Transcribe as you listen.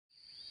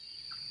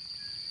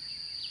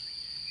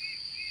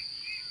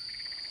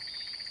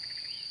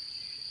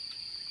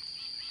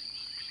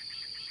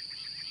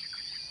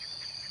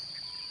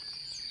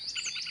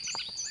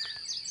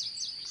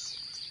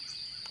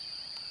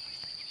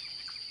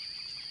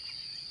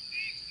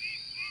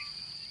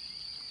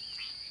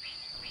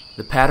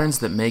The patterns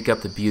that make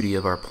up the beauty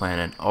of our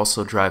planet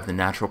also drive the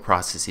natural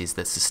processes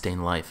that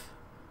sustain life.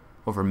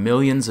 Over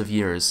millions of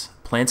years,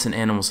 plants and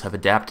animals have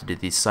adapted to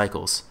these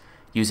cycles,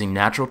 using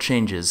natural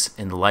changes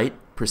in light,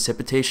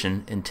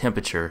 precipitation, and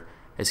temperature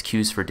as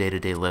cues for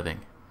day-to-day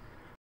living.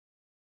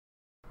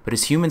 But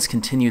as humans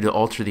continue to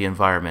alter the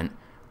environment,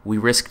 we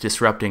risk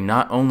disrupting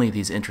not only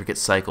these intricate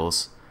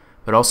cycles,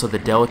 but also the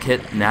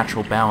delicate,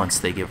 natural balance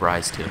they give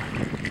rise to.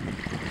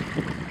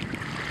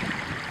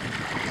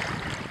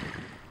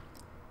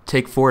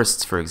 Take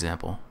forests, for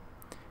example.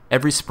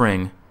 Every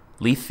spring,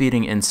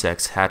 leaf-feeding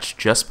insects hatch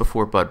just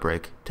before bud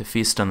break to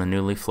feast on the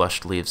newly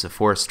flushed leaves of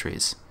forest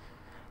trees.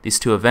 These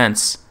two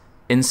events,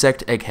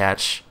 insect egg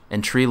hatch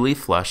and tree leaf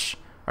flush,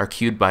 are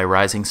cued by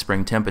rising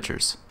spring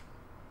temperatures.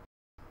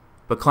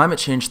 But climate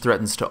change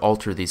threatens to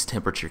alter these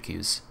temperature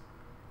cues.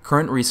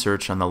 Current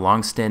research on the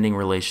long-standing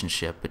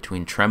relationship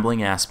between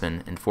trembling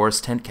aspen and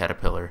forest tent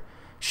caterpillar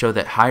show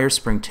that higher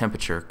spring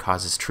temperature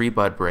causes tree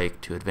bud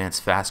break to advance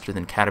faster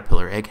than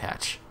caterpillar egg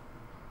hatch.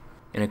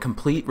 In a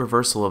complete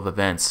reversal of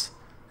events,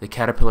 the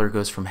caterpillar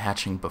goes from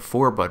hatching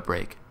before bud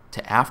break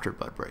to after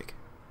bud break.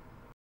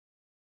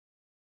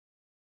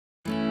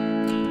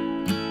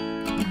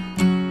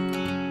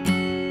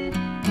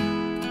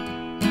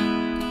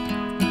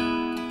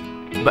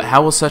 But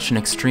how will such an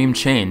extreme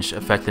change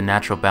affect the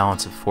natural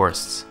balance of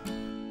forests?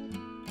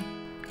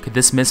 Could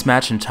this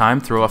mismatch in time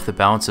throw off the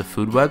balance of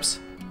food webs?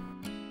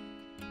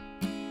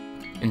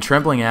 In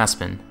trembling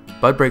aspen,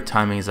 bud break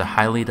timing is a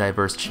highly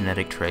diverse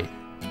genetic trait.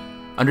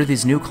 Under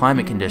these new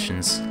climate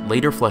conditions,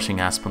 later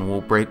flushing aspen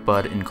will break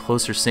bud in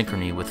closer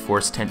synchrony with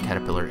forest tent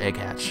caterpillar egg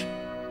hatch.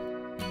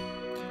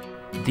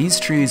 These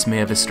trees may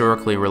have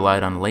historically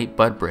relied on late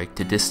bud break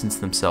to distance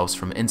themselves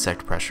from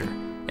insect pressure,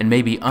 and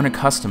may be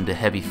unaccustomed to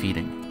heavy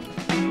feeding.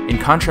 In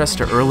contrast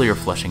to earlier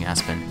flushing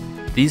aspen,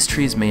 these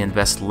trees may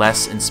invest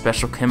less in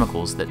special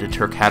chemicals that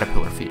deter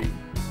caterpillar feeding.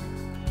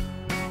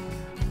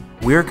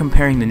 We are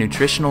comparing the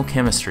nutritional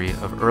chemistry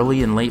of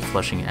early and late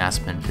flushing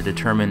aspen to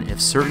determine if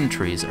certain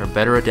trees are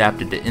better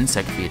adapted to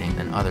insect feeding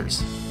than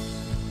others.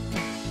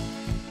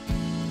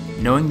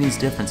 Knowing these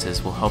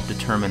differences will help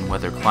determine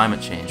whether climate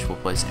change will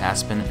place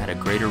aspen at a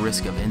greater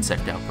risk of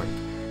insect outbreak,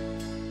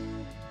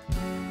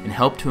 and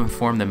help to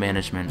inform the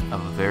management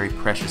of a very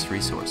precious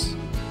resource,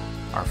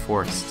 our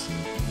forests.